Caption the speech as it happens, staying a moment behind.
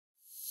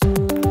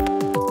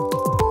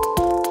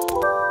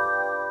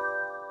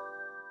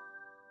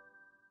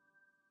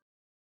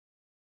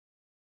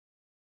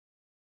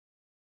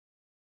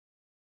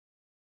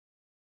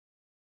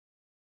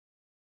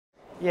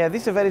Yeah,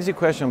 this is a very easy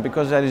question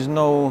because there is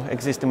no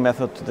existing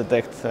method to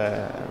detect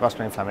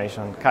vascular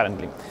inflammation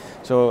currently.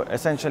 So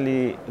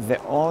essentially,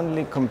 the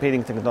only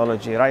competing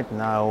technology right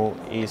now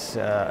is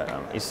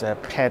a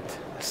PET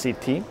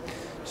CT.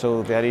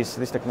 So there is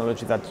this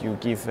technology that you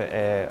give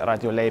a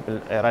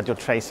radio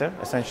tracer,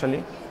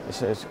 essentially.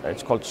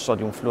 It's called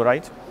sodium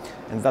fluoride,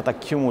 and that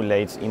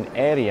accumulates in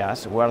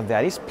areas where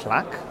there is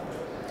plaque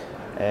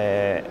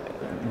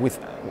with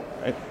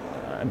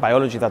a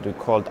biology that we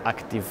call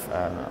active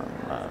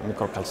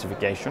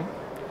microcalcification,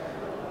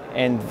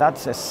 and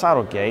that's a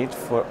surrogate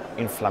for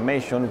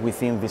inflammation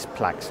within these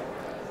plaques.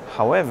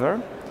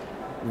 However,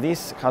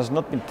 this has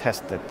not been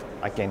tested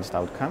against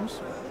outcomes,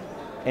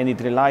 and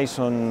it relies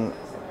on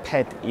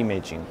PET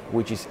imaging,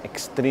 which is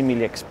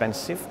extremely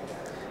expensive.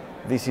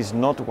 This is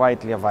not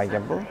widely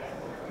available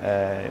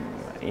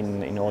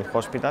in all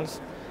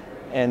hospitals,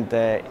 and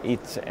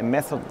it's a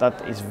method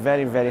that is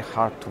very, very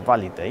hard to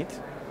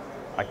validate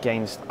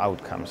against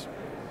outcomes.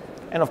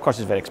 And of course,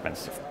 it's very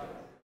expensive.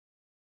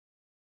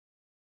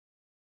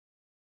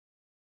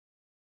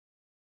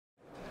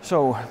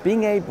 So,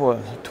 being able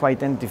to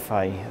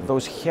identify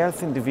those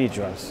healthy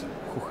individuals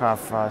who have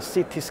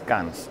CT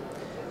scans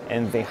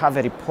and they have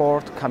a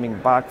report coming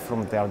back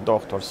from their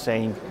doctor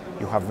saying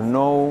you have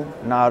no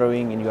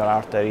narrowing in your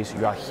arteries,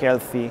 you are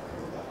healthy,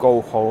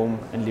 go home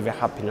and live a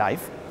happy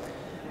life,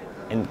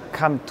 and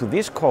come to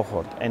this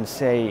cohort and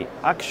say,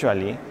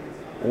 actually,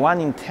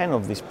 1 in 10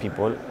 of these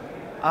people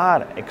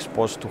are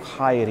exposed to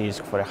high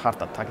risk for a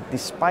heart attack,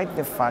 despite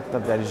the fact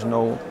that there is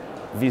no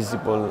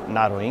visible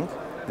narrowing,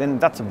 then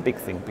that's a big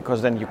thing,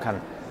 because then you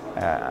can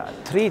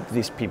treat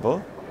these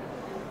people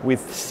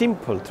with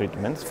simple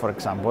treatments, for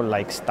example,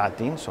 like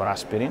statins or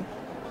aspirin,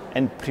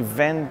 and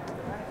prevent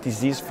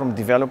disease from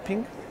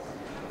developing,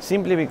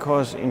 simply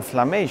because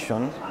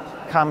inflammation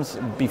comes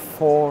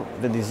before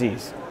the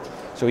disease.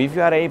 So if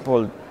you are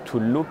able to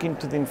look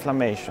into the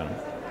inflammation,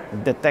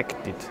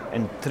 detect it,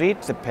 and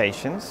treat the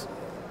patients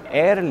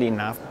early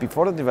enough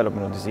before the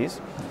development of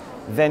disease,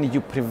 then you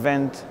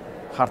prevent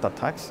heart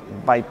attacks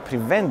by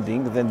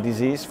preventing the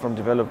disease from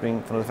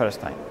developing for the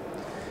first time.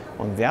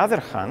 On the other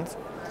hand,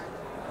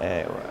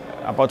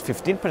 about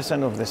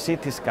 15% of the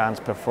CT scans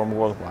performed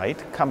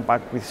worldwide come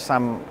back with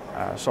some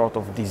sort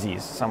of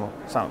disease,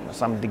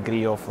 some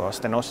degree of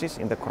stenosis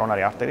in the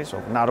coronary arteries,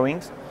 of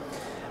narrowings.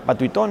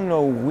 But we don't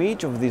know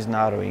which of these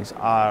narrowings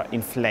are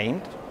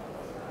inflamed,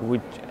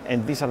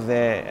 and these are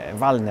the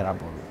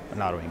vulnerable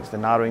narrowings, the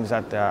narrowings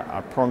that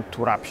are prone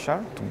to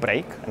rupture, to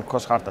break, and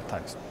cause heart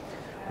attacks.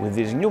 With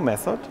this new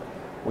method,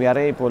 we are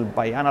able,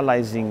 by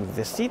analyzing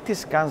the CT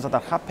scans that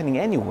are happening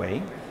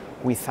anyway,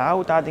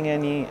 without adding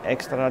any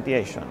extra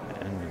radiation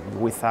and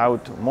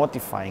without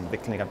modifying the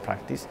clinical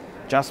practice,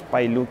 just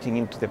by looking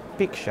into the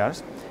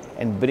pictures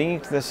and bringing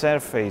to the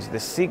surface the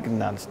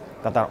signals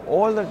that are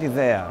already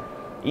there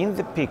in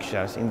the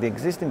pictures, in the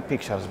existing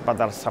pictures, but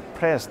are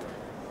suppressed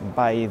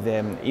by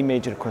the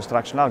image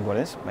reconstruction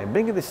algorithms. By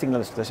bringing the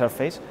signals to the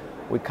surface,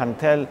 we can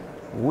tell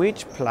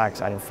which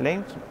plaques are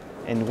inflamed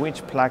and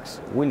which plaques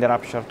will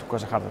rupture to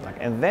cause a heart attack.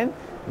 And then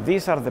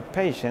these are the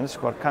patients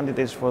who are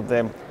candidates for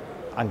the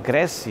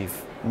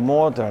aggressive,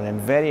 modern,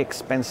 and very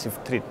expensive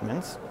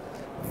treatments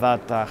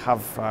that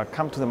have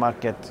come to the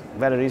market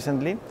very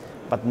recently,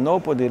 but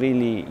nobody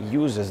really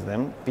uses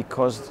them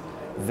because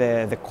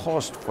the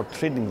cost for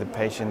treating the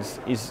patients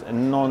is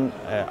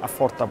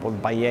non-affordable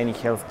by any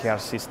healthcare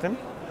system.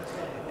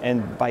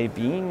 And by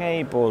being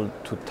able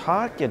to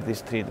target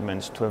these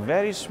treatments to a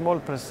very small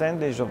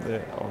percentage of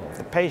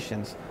the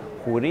patients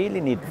who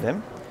really need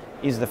them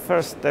is the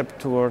first step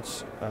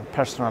towards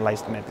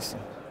personalized medicine.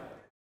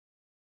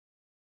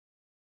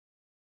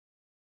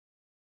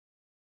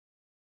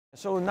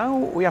 So now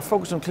we are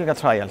focused on clinical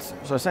trials.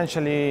 So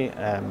essentially,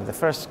 the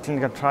first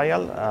clinical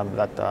trial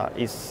that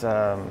is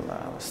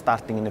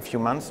starting in a few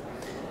months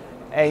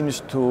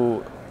aims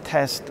to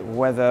test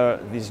whether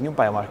this new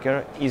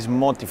biomarker is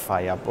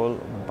modifiable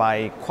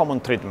by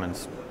common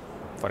treatments.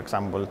 For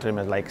example,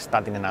 treatments like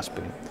statin and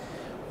aspirin.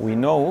 We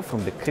know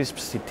from the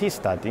CRISP-CT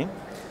study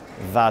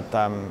that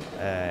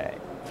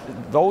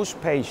those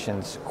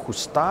patients who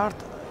start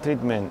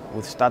treatment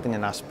with statin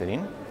and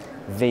aspirin,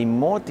 they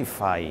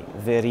modify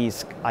the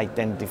risk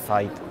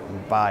identified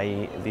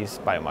by this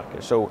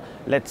biomarker. So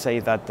let's say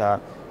that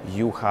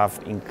you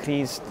have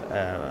increased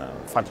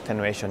fat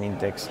attenuation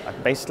index at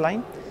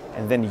baseline,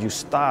 and then you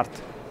start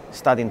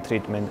statin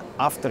treatment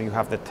after you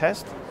have the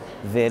test.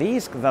 The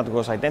risk that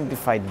was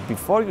identified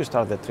before you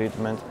start the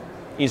treatment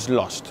is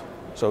lost.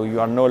 So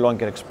you are no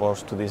longer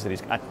exposed to this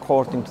risk,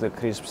 according to the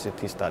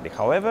CRISP-CT study.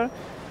 However,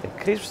 the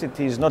CRISP-CT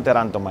is not a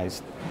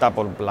randomized,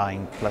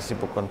 double-blind,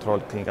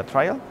 placebo-controlled clinical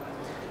trial.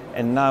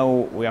 And now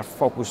we are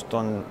focused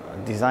on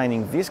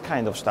designing this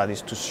kind of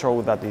studies to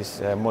show that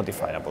is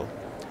modifiable,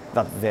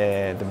 that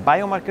the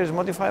biomarker is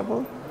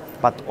modifiable,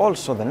 but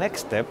also the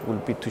next step will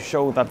be to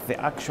show that the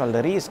actual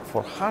risk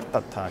for heart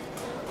attack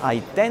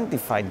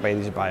identified by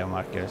these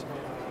biomarkers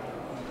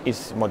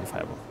is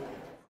modifiable.